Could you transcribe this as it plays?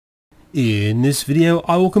In this video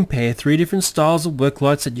I will compare 3 different styles of work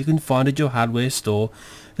lights that you can find at your hardware store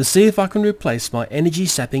to see if I can replace my energy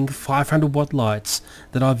sapping 500 watt lights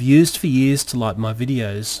that I've used for years to light my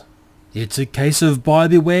videos. It's a case of buyer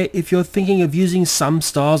beware if you're thinking of using some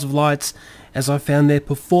styles of lights, as I found their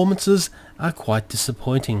performances are quite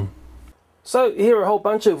disappointing. So here are a whole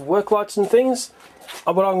bunch of work lights and things.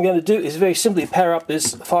 What I'm going to do is very simply power up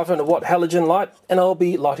this 500 watt halogen light and I'll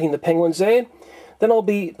be lighting the penguins there. Then I'll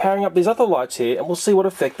be powering up these other lights here and we'll see what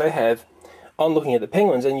effect they have on looking at the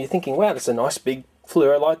penguins. And you're thinking, wow, that's a nice big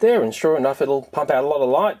fluoro light there, and sure enough it'll pump out a lot of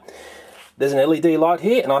light. There's an LED light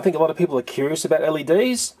here, and I think a lot of people are curious about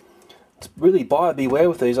LEDs. It's really buyer beware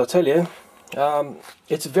with these, I tell you.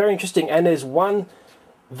 It's very interesting, and there's one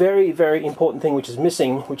very, very important thing which is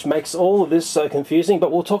missing, which makes all of this so confusing,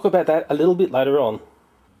 but we'll talk about that a little bit later on.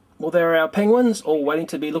 Well, there are our penguins all waiting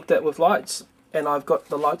to be looked at with lights, and I've got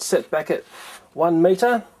the lights set back at 1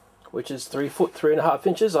 meter, which is 3 foot 3.5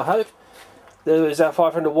 inches, I hope. There is our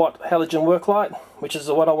 500 watt halogen work light, which is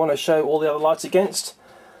the one I want to show all the other lights against.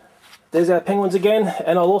 There's our penguins again,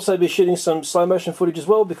 and I'll also be shooting some slow motion footage as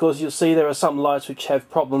well, because you'll see there are some lights which have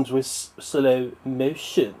problems with slow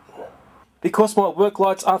motion. Because my work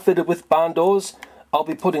lights are fitted with barn doors, I'll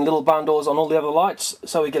be putting little barn doors on all the other lights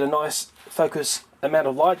so we get a nice focus amount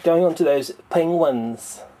of light going on to those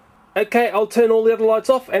penguins. Okay, I'll turn all the other lights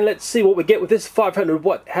off and let's see what we get with this 500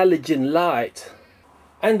 watt halogen light.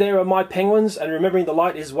 And there are my penguins, and remembering the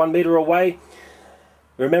light is 1 meter away.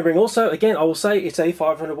 Remembering also, again, I will say it's a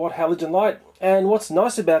 500 watt halogen light, and what's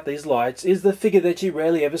nice about these lights is the figure that you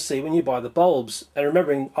rarely ever see when you buy the bulbs. And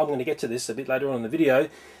remembering, I'm going to get to this a bit later on in the video,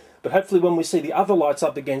 but hopefully when we see the other lights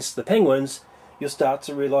up against the penguins, you'll start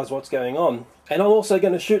to realise what's going on. And I'm also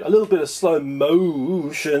going to shoot a little bit of slow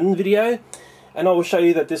motion video, and I will show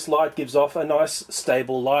you that this light gives off a nice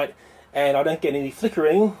stable light, and I don't get any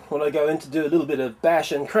flickering when I go in to do a little bit of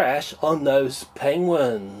bash and crash on those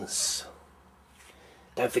penguins.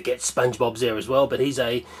 Don't forget SpongeBob's there as well, but he's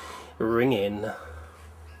a ring-in.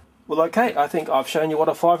 Well, okay, I think I've shown you what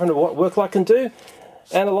a 500 watt work light can do,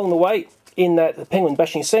 and along the way, in that penguin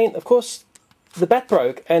bashing scene, of course, the bat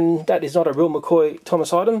broke, and that is not a real McCoy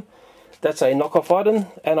Thomas item. That's a knockoff item,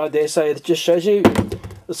 and I dare say it just shows you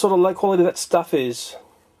the sort of low quality that stuff is.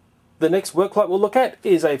 The next work light we'll look at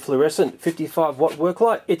is a fluorescent 55 watt work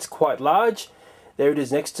light. It's quite large. There it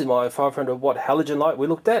is next to my 500 watt halogen light we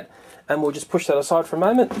looked at, and we'll just push that aside for a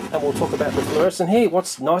moment and we'll talk about the fluorescent here.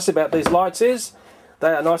 What's nice about these lights is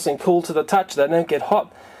they are nice and cool to the touch. They don't get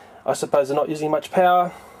hot. I suppose they're not using much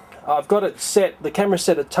power. I've got it set, the camera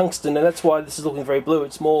set at tungsten, and that's why this is looking very blue.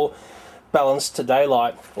 It's more balanced to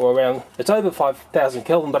daylight, or around, it's over 5,000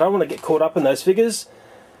 Kelvin, but I don't want to get caught up in those figures.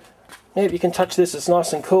 Yeah, you can touch this, it's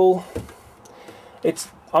nice and cool. I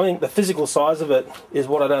think the physical size of it is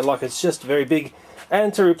what I don't like. It's just very big,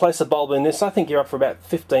 and to replace a bulb in this, I think you're up for about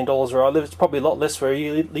 $15 where I live. It's probably a lot less where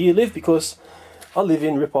you live, because I live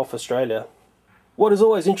in rip-off Australia. What is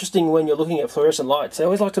always interesting when you're looking at fluorescent lights, they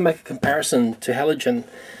always like to make a comparison to halogen.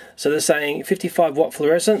 So they're saying 55 watt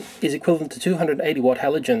fluorescent is equivalent to 280 watt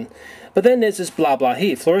halogen. But then there's this blah blah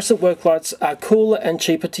here. Fluorescent work lights are cooler and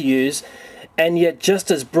cheaper to use, and yet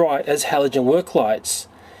just as bright as halogen work lights.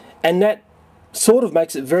 And that sort of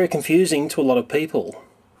makes it very confusing to a lot of people.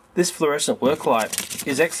 This fluorescent work light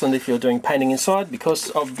is excellent if you're doing painting inside,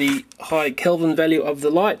 because of the high Kelvin value of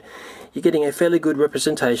the light. You're getting a fairly good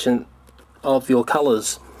representation of your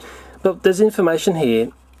colours. But there's information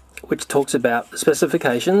here which talks about the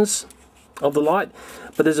specifications of the light,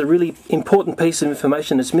 but there's a really important piece of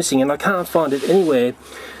information that's missing, and I can't find it anywhere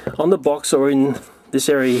on the box or in this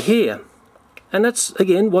area here. And that's,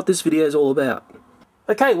 again, what this video is all about.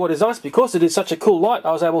 Okay, what is nice, because it is such a cool light,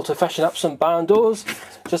 I was able to fashion up some barn doors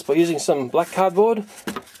just by using some black cardboard,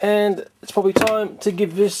 and it's probably time to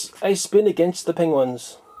give this a spin against the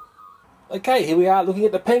penguins. Okay, here we are looking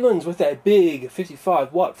at the penguins with that big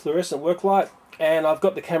 55 watt fluorescent work light, and I've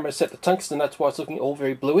got the camera set to tungsten, that's why it's looking all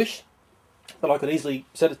very bluish, but I could easily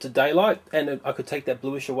set it to daylight and I could take that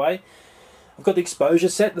bluish away. I've got the exposure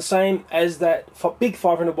set the same as that big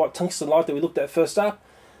 500 watt tungsten light that we looked at first up.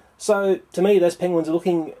 So to me those penguins are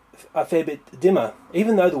looking a fair bit dimmer,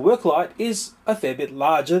 even though the work light is a fair bit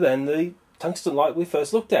larger than the tungsten light we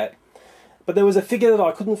first looked at. But there was a figure that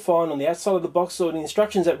I couldn't find on the outside of the box or the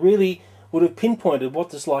instructions that really would have pinpointed what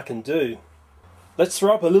this light can do. Let's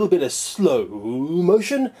throw up a little bit of slow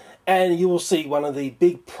motion and you will see one of the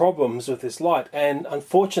big problems with this light, and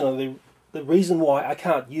unfortunately the reason why I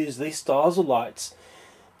can't use these styles of lights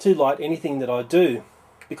to light anything that I do.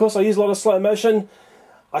 Because I use a lot of slow motion,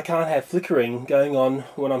 I can't have flickering going on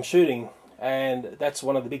when I'm shooting, and that's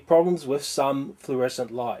one of the big problems with some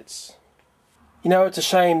fluorescent lights. You know, it's a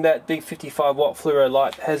shame that big 55 watt fluoro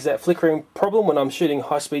light has that flickering problem when I'm shooting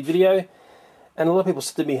high speed video. And a lot of people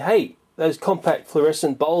said to me, hey, those compact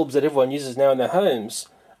fluorescent bulbs that everyone uses now in their homes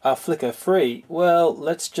are flicker free. Well,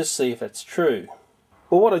 let's just see if that's true.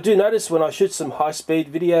 Well, what I do notice when I shoot some high speed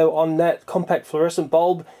video on that compact fluorescent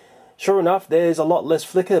bulb, sure enough, there's a lot less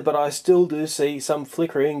flicker, but I still do see some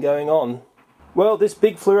flickering going on. Well, this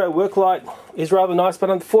big fluoro work light is rather nice, but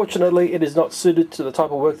unfortunately it is not suited to the type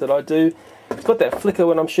of work that I do. It's got that flicker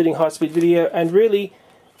when I'm shooting high speed video, and really,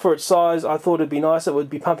 for its size, I thought it'd be nice. It would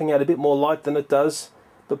be pumping out a bit more light than it does.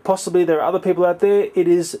 But possibly there are other people out there it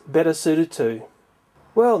is better suited to.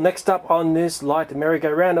 Well, next up on this light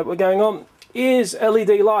merry-go-round that we're going on is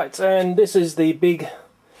LED lights, and this is the big,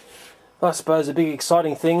 I suppose, the big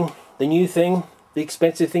exciting thing, the new thing, the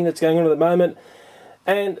expensive thing that's going on at the moment.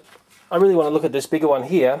 And I really want to look at this bigger one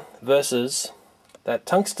here versus that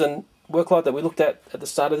tungsten work light that we looked at the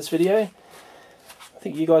start of this video. I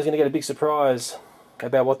think you guys are going to get a big surprise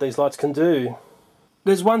about what these lights can do.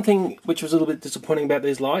 There's one thing which was a little bit disappointing about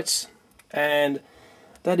these lights, and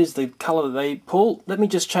that is the colour that they pull. Let me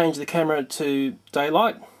just change the camera to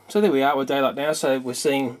daylight. So there we are, we're daylight now, so we're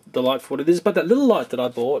seeing the light for what it is. But that little light that I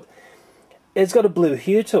bought, it's got a blue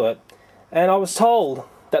hue to it. And I was told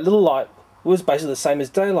that little light was basically the same as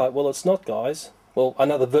daylight. Well, it's not, guys. Well,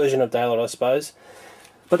 another version of daylight, I suppose.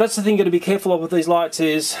 But that's the thing you've got to be careful of with these lights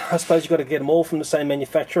is, I suppose you've got to get them all from the same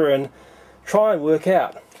manufacturer and try and work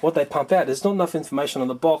out what they pump out. There's not enough information on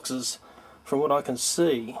the boxes from what I can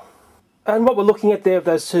see. And what we're looking at there of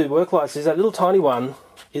those two work lights is that little tiny one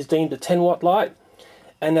is deemed a 10 watt light,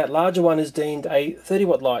 and that larger one is deemed a 30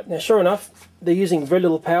 watt light. Now sure enough, they're using very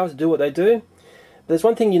little power to do what they do. There's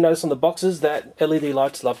one thing you notice on the boxes that LED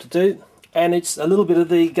lights love to do, and it's a little bit of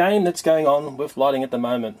the game that's going on with lighting at the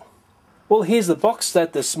moment. Well, here's the box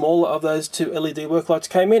that the smaller of those two LED work lights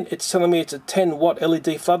came in. It's telling me it's a 10 watt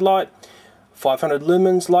LED floodlight, 500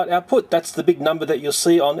 lumens light output. That's the big number that you'll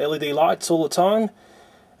see on LED lights all the time.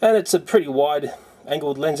 And it's a pretty wide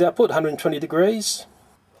angled lens output, 120 degrees.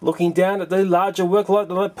 Looking down at the larger work light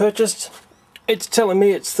that I purchased, it's telling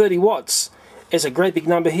me it's 30 watts. It's a great big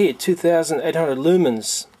number here, 2,800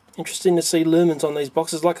 lumens. Interesting to see lumens on these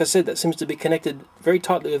boxes. Like I said, that seems to be connected very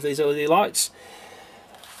tightly with these LED lights.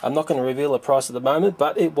 I'm not going to reveal the price at the moment,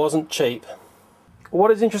 but it wasn't cheap. What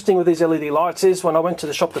is interesting with these LED lights is when I went to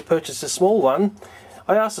the shop to purchase a small one,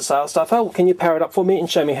 I asked the sales staff, oh, can you power it up for me and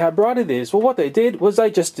show me how bright it is? Well, what they did was they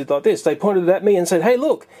just did like this. They pointed it at me and said, hey,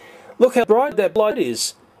 look how bright that light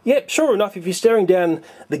is. Yep, sure enough, if you're staring down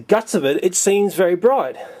the guts of it, it seems very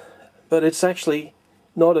bright. But it's actually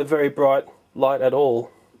not a very bright light at all,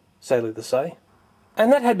 sadly to say.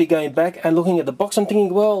 And that had me going back and looking at the box. I'm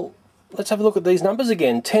thinking, well, let's have a look at these numbers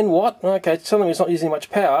again. 10 watt, okay, it's telling me it's not using much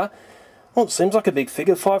power. Well, it seems like a big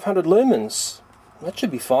figure, 500 lumens. That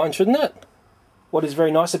should be fine, shouldn't it? What is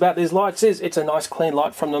very nice about these lights is it's a nice clean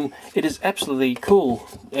light from them. It is absolutely cool.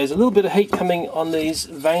 There's a little bit of heat coming on these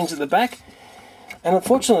vanes at the back. And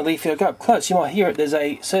unfortunately, if you go up close, you might hear it. There's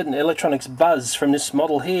a certain electronics buzz from this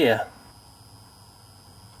model here.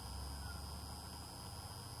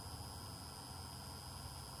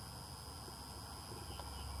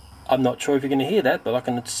 I'm not sure if you're going to hear that, but I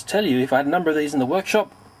can tell you if I had a number of these in the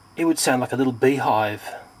workshop, it would sound like a little beehive.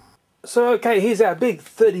 So okay, here's our big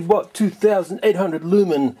 30 watt 2800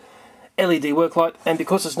 lumen LED work light, and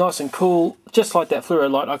because it's nice and cool, just like that fluoro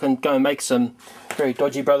light, I can go and make some very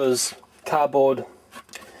dodgy brothers cardboard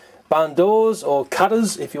barn doors, or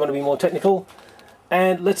cutters if you want to be more technical.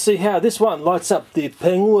 And let's see how this one lights up the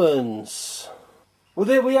penguins. Well,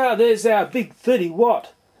 there we are, there's our big 30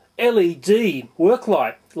 watt LED work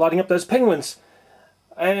light lighting up those penguins.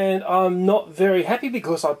 And I'm not very happy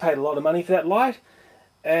because I paid a lot of money for that light,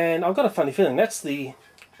 and I've got a funny feeling that's the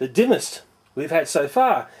dimmest we've had so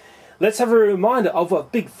far. Let's have a reminder of what a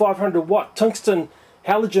big 500 watt tungsten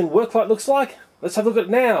halogen work light looks like. Let's have a look at it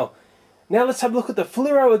now. Now let's have a look at the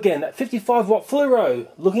fluoro again, that 55 watt fluoro,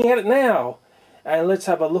 looking at it now. And let's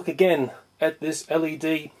have a look again at this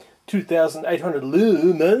LED 2800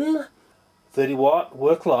 lumen 30 watt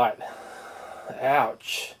work light.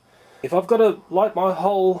 Ouch. If I've got to light my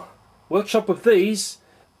whole workshop with these,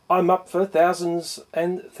 I'm up for thousands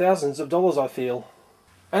and thousands of dollars, I feel.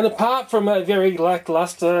 And apart from a very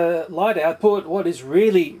lackluster light output, what is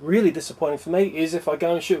really, really disappointing for me is if I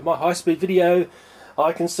go and shoot my high-speed video,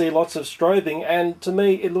 I can see lots of strobing, and to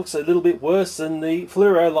me it looks a little bit worse than the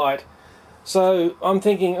fluoro light. So I'm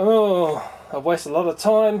thinking, oh, I've wasted a lot of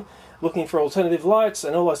time looking for alternative lights,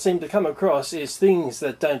 and all I seem to come across is things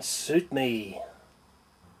that don't suit me.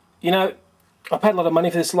 You know, I paid a lot of money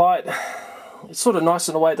for this light. It's sort of nice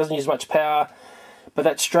in a way, it doesn't use much power, But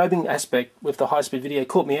that strobing aspect with the high-speed video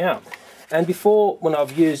caught me out. And before, when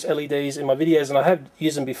I've used LEDs in my videos, and I have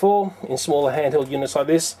used them before in smaller handheld units like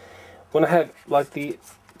this, when I have like the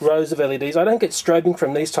rows of LEDs, I don't get strobing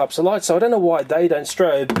from these types of lights, so I don't know why they don't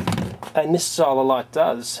strobe and this style of light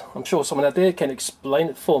does. I'm sure someone out there can explain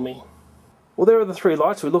it for me. Well, there are the three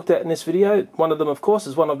lights we looked at in this video. One of them, of course,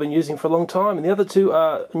 is one I've been using for a long time, and the other two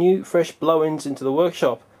are new, fresh blow-ins into the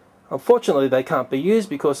workshop. Unfortunately, they can't be used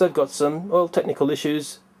because they've got some, well, technical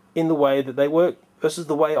issues in the way that they work versus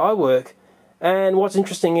the way I work. And what's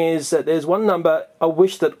interesting is that there's one number I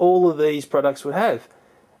wish that all of these products would have.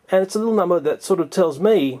 And it's a little number that sort of tells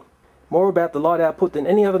me more about the light output than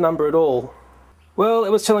any other number at all. Well,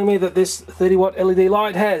 it was telling me that this 30-watt LED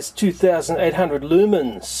light has 2,800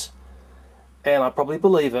 lumens. And I probably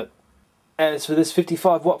believe it. As for this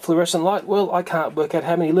 55-watt fluorescent light, well, I can't work out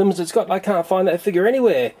how many lumens it's got. I can't find that figure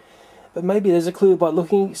anywhere. But maybe there's a clue by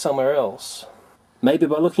looking somewhere else. Maybe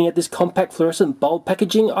by looking at this compact fluorescent bulb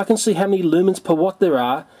packaging, I can see how many lumens per watt there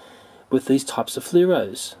are with these types of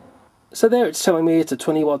fluoros. So there it's telling me it's a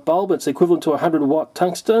 20-watt bulb, it's equivalent to a 100-watt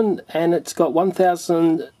tungsten, and it's got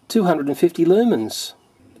 1,250 lumens.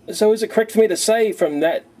 So is it correct for me to say from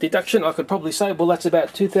that deduction, I could probably say, well, that's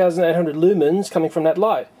about 2,800 lumens coming from that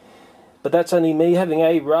light. But that's only me having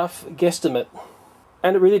a rough guesstimate.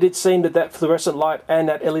 And it really did seem that that fluorescent light and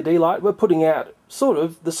that LED light were putting out sort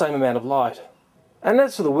of the same amount of light. And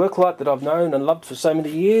as for the work light that I've known and loved for so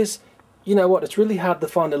many years, you know what, it's really hard to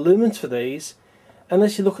find the lumens for these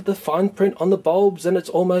unless you look at the fine print on the bulbs and it's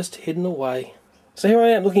almost hidden away. So here I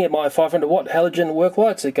am looking at my 500-watt halogen work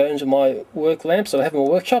lights that go into my work lamps that I have in my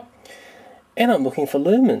workshop, and I'm looking for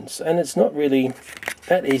lumens, and it's not really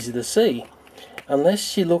that easy to see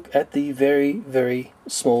unless you look at the very, very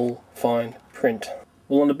small fine print.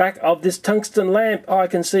 Well, on the back of this tungsten lamp I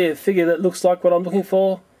can see a figure that looks like what I'm looking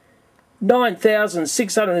for.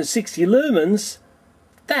 9,660 lumens?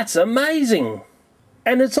 That's amazing!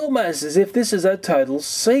 And it's almost as if this is a total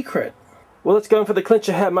secret. Well, let's go in for the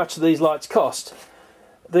clincher how much these lights cost.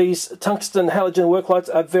 These tungsten halogen work lights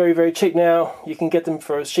are very, very cheap now. You can get them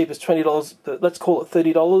for as cheap as $20, but let's call it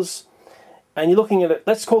 $30. And you're looking at it,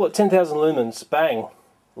 let's call it 10,000 lumens. Bang!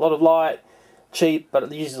 A lot of light, cheap, but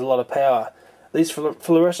it uses a lot of power. These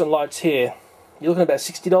fluorescent lights here, you're looking at about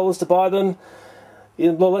 $60 to buy them.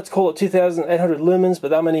 Well, let's call it 2,800 lumens,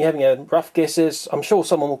 but I'm only having a rough guess. I'm sure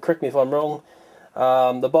someone will correct me if I'm wrong.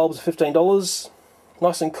 The bulbs are $15.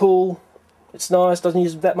 Nice and cool. It's nice, doesn't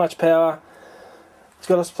use that much power. It's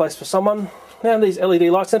got a place for someone. Now these LED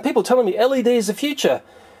lights, and people telling me LED is the future.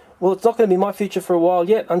 Well, it's not going to be my future for a while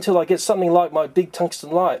yet until I get something like my big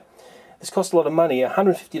tungsten light. This costs a lot of money,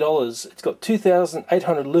 $150. It's got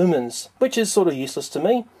 2,800 lumens, which is sort of useless to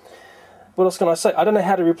me. What else can I say? I don't know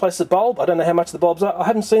how to replace the bulb. I don't know how much the bulbs are. I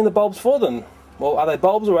haven't seen the bulbs for them. Well, are they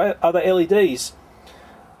bulbs or are they LEDs?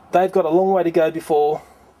 They've got a long way to go before,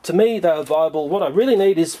 to me, they are viable. What I really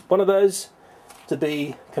need is one of those to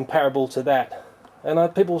be comparable to that.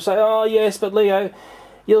 And people say, oh yes, but Leo,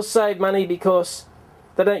 you'll save money because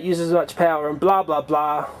they don't use as much power and blah blah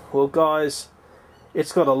blah. Well guys,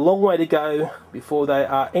 it's got a long way to go before they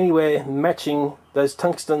are anywhere matching those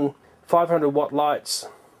tungsten 500-watt lights.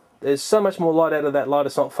 There's so much more light out of that light,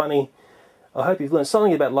 it's not funny. I hope you've learned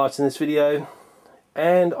something about lights in this video,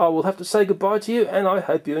 and I will have to say goodbye to you, and I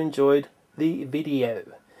hope you enjoyed the video.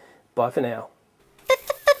 Bye for now.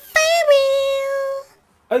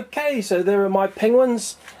 Okay, so there are my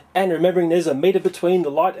penguins, and remembering there's a meter between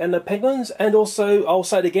the light and the penguins, and also, I'll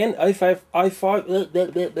say it again, O5.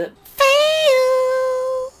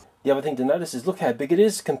 The other thing to notice is look how big it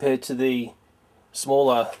is compared to the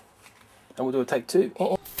smaller, and we'll do a take two.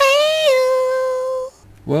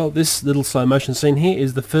 Well, this little slow motion scene here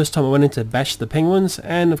is the first time I went in to bash the penguins,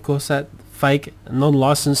 and of course that fake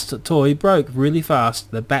non-licensed toy broke really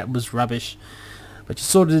fast. The bat was rubbish. But you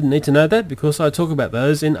sort of didn't need to know that because I talk about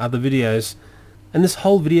those in other videos. And this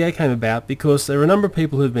whole video came about because there are a number of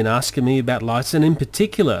people who've been asking me about lights, and in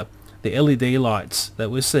particular the LED lights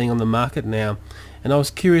that we're seeing on the market now. And I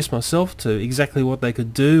was curious myself to exactly what they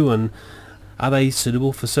could do, and are they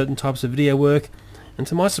suitable for certain types of video work. And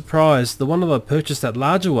to my surprise, the one that I purchased, that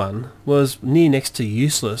larger one, was near next to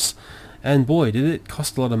useless. And boy, did it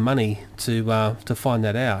cost a lot of money to find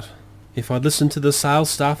that out. If I'd listened to the sales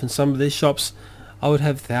staff in some of these shops, I would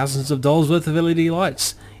have thousands of dollars worth of LED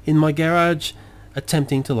lights in my garage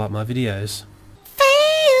attempting to light my videos.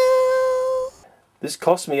 This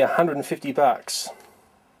cost me $150,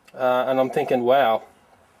 and I'm thinking, wow,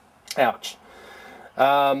 ouch.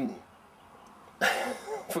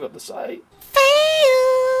 Forgot to say.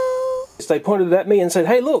 They pointed at me and said,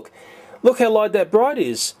 hey look how light that bright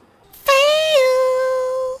is.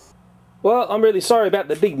 Well, I'm really sorry about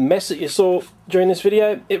the big mess that you saw during this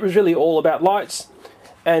video. It was really all about lights,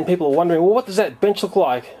 and people are wondering, well, what does that bench look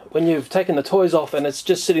like when you've taken the toys off and it's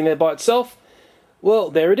just sitting there by itself?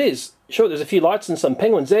 Well, there it is. Sure, there's a few lights and some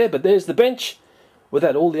penguins there, but there's the bench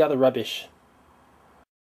without all the other rubbish.